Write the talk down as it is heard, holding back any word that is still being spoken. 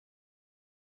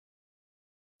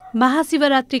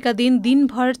महाशिवरात्रिका दिन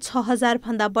दिनभर 6000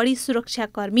 भन्दा बढी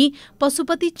सुरक्षाकर्मी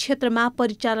पशुपति क्षेत्रमा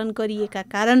परिचालन गरिएका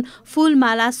कारण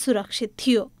फूलमाला सुरक्षित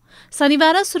थियो।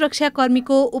 शनिबार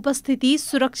सुरक्षाकर्मीको उपस्थिति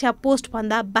सुरक्षा पोस्ट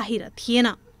भन्दा बाहिर थिएन।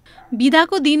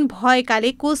 बिदाको दिन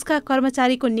भएकाले कोषका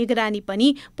कर्मचारीको निगरानी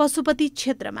पनि पशुपति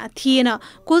क्षेत्रमा थिएन।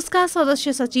 कोषका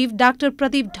सदस्य सचिव डाक्टर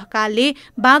प्रदीप ढकालले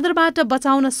बाँदरबाट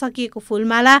बचाउन सकिएको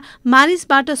फूलमाला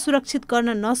मानिसबाट सुरक्षित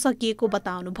गर्न नसकिएको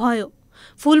बताउनुभयो।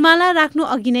 फूलमाला राख्नु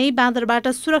अघि नै बाँदरबाट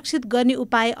सुरक्षित गर्ने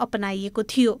उपाय अपनाइएको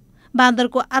थियो।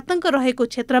 बाँदरको आतंक रहेको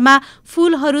क्षेत्रमा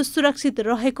फूलहरू सुरक्षित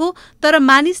रहेको तर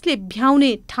मानिसले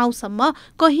भ्याउने ठाउँसम्म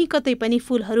कहीँ कतै पनि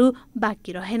फूलहरू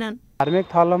बाँकी रहेनन्। धार्मिक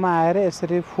थलोमा आएर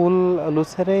यसरी फूल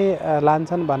लुछेरै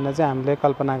लान्छन् भन्ने चाहिँ हामीले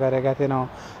कल्पना गरेका थिएनौँ।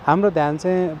 हाम्रो ध्यान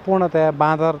चाहिँ पूर्णतया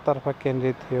बाँदरतर्फ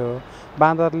केन्द्रित थियो।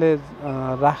 बाँदरले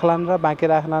राख्लान् र बाँकी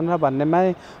राख्लान् र भन्नेमै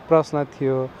प्रश्न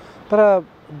थियो। तर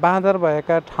बाँदर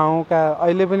भएका ठाउँका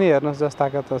अहिले पनि हेर्नुहोस्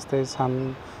जस्ताका तस्तै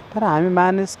छन्। तर हामी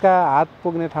मानिसका हात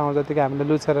पुग्ने ठाउँ जतिको हामीले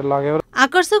लुछेर लग्यौँ।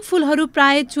 आकर्षक फूलहरू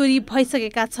प्राय चोरी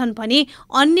भइसकेका छन् भने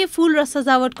अन्य फूल र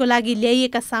सजावटको लागि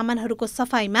ल्याइएका सामानहरूको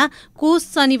सफाईमा कोष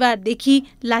शनिबारदेखि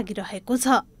लागिरहेको छ।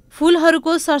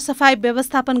 फूलहरूको सरसफाई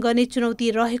व्यवस्थापन गर्ने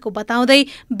चुनौती रहेको बताउँदै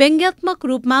व्यङ्ग्यात्मक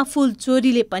रूपमा फूल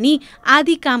चोरीले पनि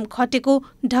आधी काम खटेको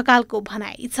ढकालको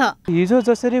भनाइ छ। हिजो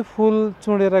जसरी फूल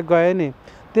चुडेर गए नि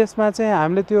त्यसमा चाहिँ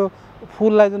हामीले त्यो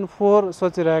फूललाई जुन फोहोर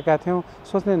सोचिरहेका थियौँ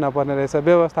सोच्नै नपर्ने रहेछ।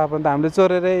 व्यवस्थापन त हामीले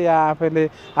चोरेरै या आफैले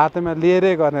हातमा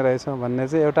लिएरै गर्ने रहेछौँ भन्ने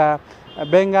चाहिँ एउटा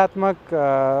व्यङ्ग्यात्मक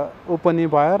उपनी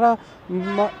भयो र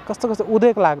कस्तो कस्तो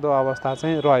उदेक लाग्दो अवस्था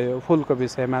चाहिँ रह्यो फूलको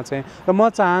विषयमा चाहिँ। र म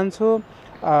चाहन्छु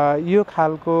यो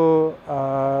खालको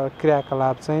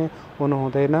क्रियाकलाप चाहिँ हुनु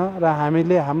हुँदैन र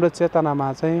हामीले हाम्रो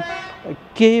चेतनामा चाहिँ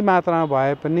केही मात्रामा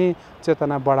भए पनि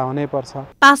चेतना बढाउनै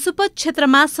पर्छ। पाशुपत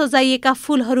क्षेत्रमा सजाइएका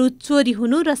फूलहरू चोरी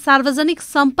हुनु र सार्वजनिक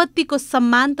सम्पत्तिको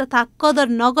सम्मान तथा कदर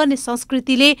नगर्ने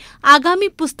संस्कृतिले आगामी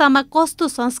पुस्तामा कस्तो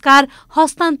संस्कार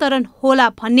हस्तान्तरण होला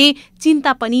भन्ने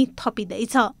चिन्ता पनि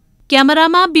थपिँदैछ।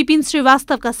 क्यामेरामा विपिन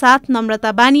श्रीवास्तवका साथ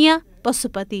नम्रता बानिया,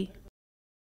 पशुपति।